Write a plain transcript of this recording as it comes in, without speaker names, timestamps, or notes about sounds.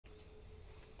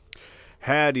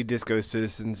Howdy, Disco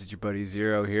Citizens. It's your buddy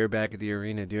Zero here, back at the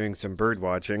arena doing some bird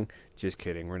watching. Just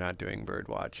kidding, we're not doing bird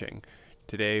watching.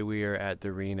 Today we are at the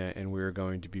arena and we're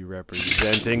going to be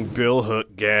representing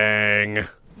BILLHOOKGANG.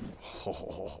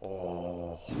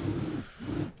 Oh,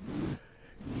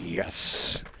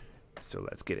 yes. So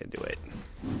let's get into it.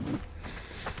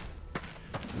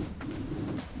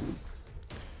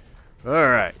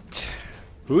 Alright.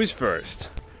 Who's first?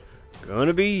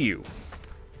 Gonna be you.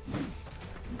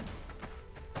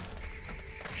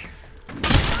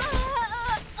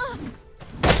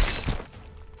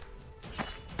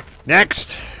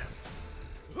 Next!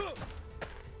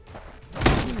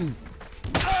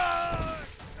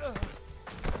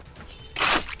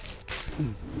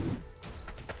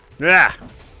 Ah!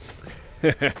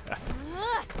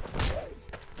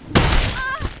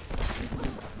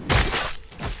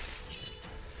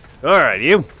 Alright,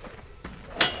 you.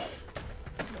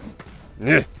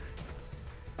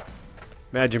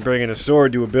 Imagine bringing a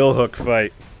sword to a billhook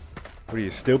fight. What are you,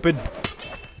 stupid?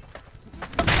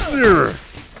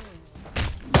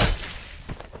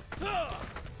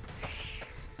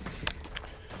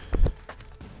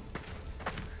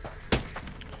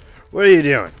 What are you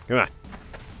doing? Come on.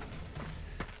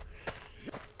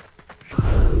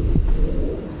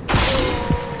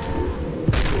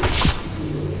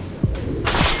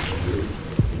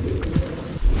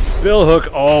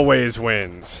 Billhook always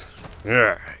wins. Come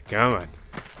on.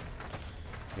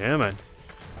 Come on.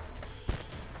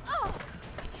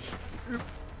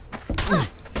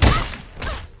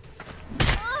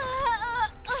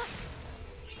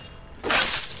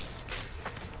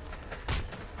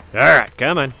 Alright,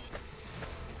 come on.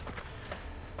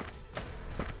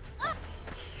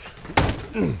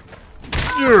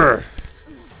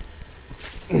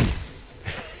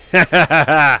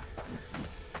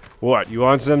 What, you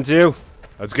want some too?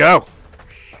 Let's go.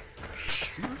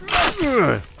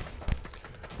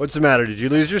 What's the matter? Did you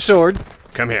lose your sword?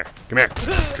 Come here. Come here.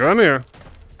 Come here.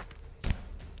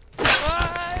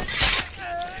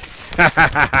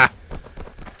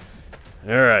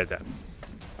 Alright then.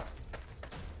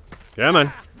 Come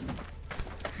on.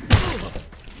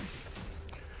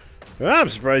 Oh, I'm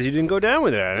surprised you didn't go down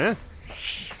with that,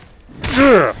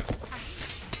 huh?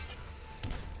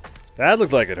 That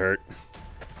looked like it hurt.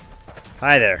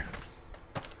 Hi there.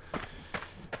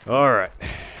 Alright.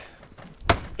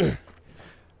 Do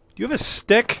you have a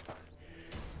stick?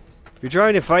 You're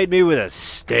trying to fight me with a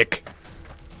stick?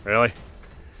 Really?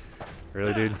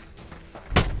 Really, dude?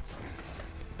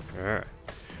 Alright.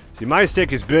 See, my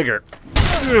stick is bigger.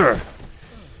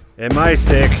 And my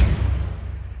stick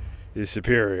is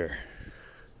superior.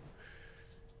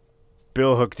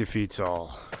 Billhook defeats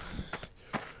all.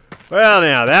 Well,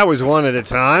 now, that was one at a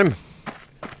time.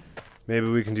 Maybe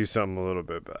we can do something a little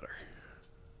bit better.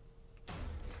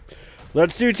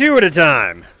 Let's do two at a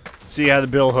time. See how the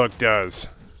billhook does.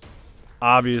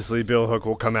 Obviously, billhook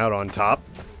will come out on top.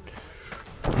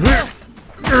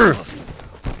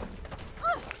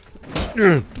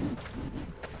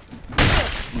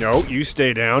 No, you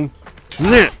stay down.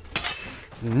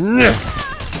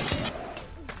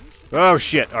 Oh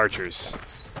shit, archers.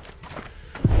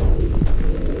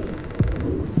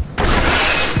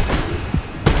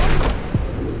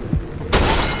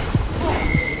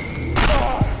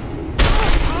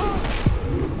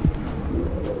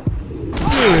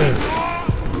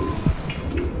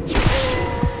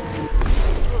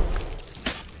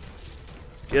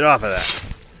 Get off of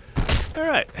that.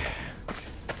 Alright.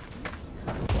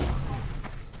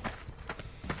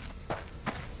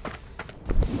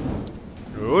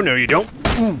 Oh, no you don't.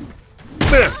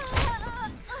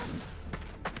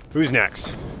 Who's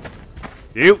next?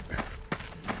 You.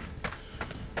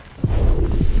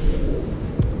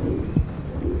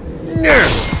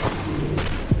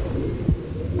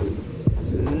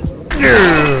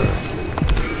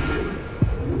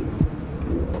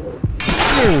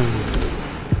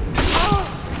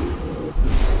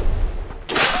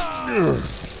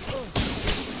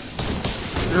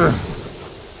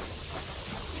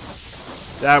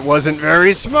 That wasn't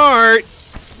very smart.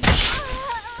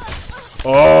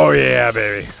 Oh yeah,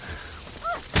 baby.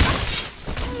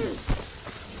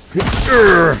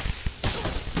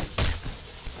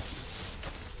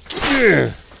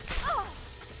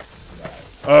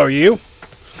 Oh, you?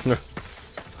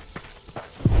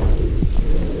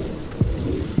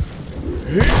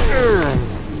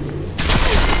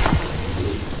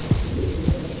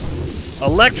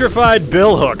 Electrified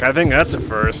billhook. I think that's a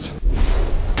first.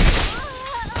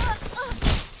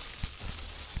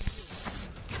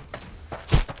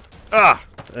 Ah!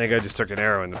 I think I just took an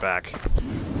arrow in the back.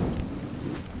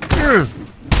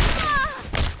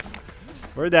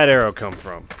 Where'd that arrow come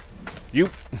from? You.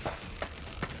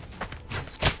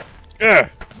 Ugh.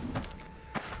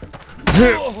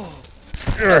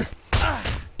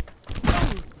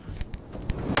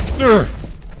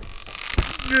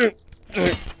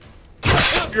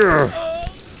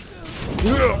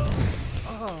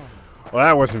 Well,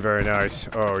 that wasn't very nice.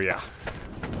 Oh, yeah.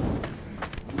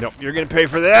 Nope, you're gonna pay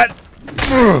for that.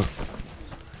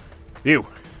 You.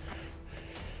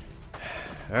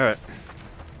 Alright.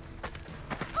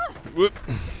 Whoop.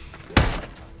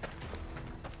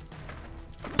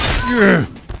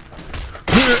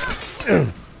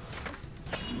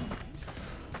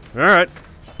 Alright.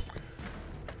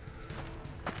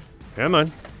 Come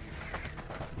on.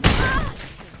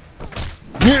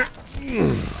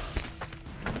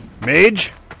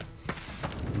 Mage?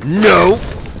 No!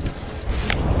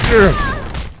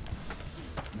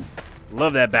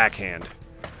 Love that backhand.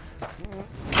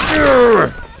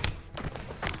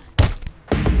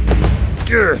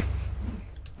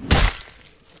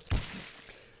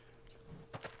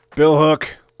 Billhook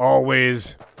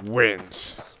always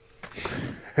wins.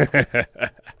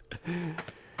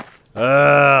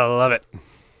 Love it.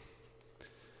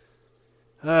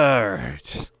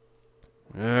 Alright.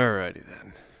 Alrighty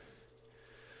then.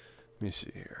 Let me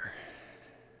see here.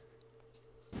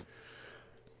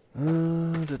 How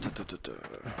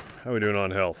are we doing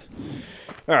on health?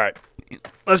 Alright.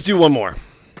 Let's do one more.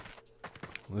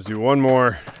 Let's do one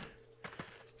more.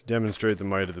 Demonstrate the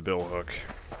might of the billhook.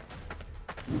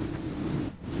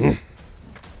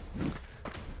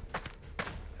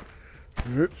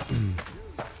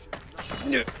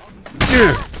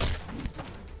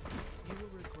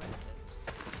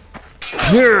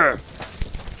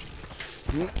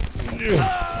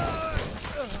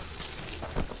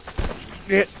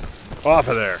 Get off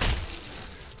of there.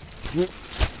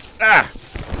 Ah!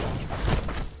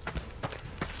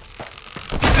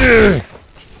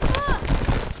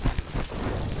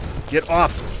 Get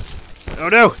off. Oh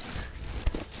no!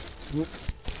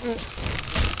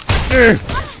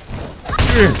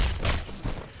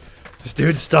 This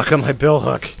dude's stuck on my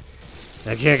billhook.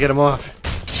 I can't get him off.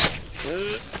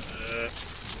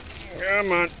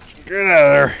 Come on, get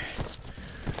out of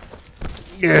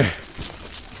there.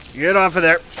 Get off of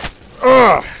there.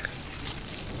 Ugh.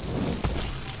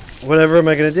 Whatever am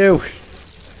I gonna do?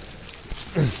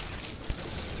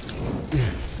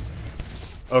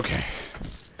 Okay.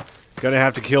 Gonna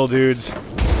have to kill dudes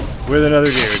with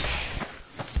another dude.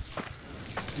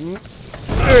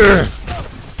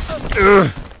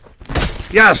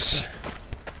 Yes!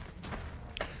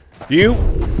 You?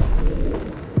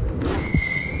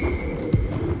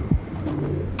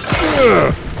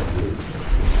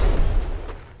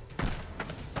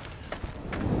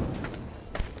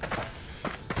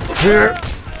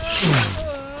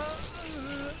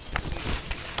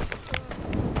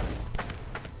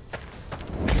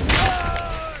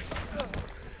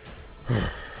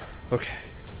 Okay.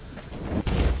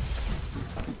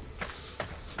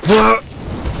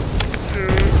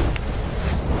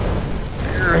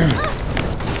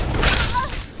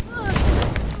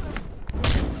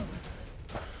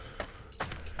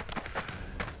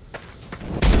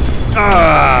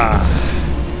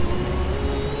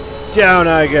 Down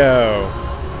I go.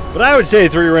 But I would say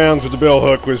 3 rounds with the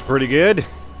billhook was pretty good.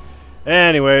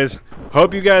 Anyways,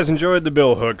 hope you guys enjoyed the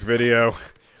billhook video.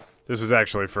 This was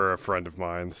actually for a friend of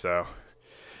mine, so...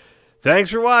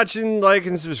 Thanks for watching, like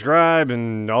and subscribe,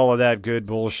 and all of that good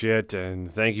bullshit,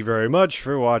 and thank you very much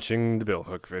for watching the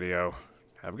billhook video.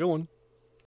 Have a good one.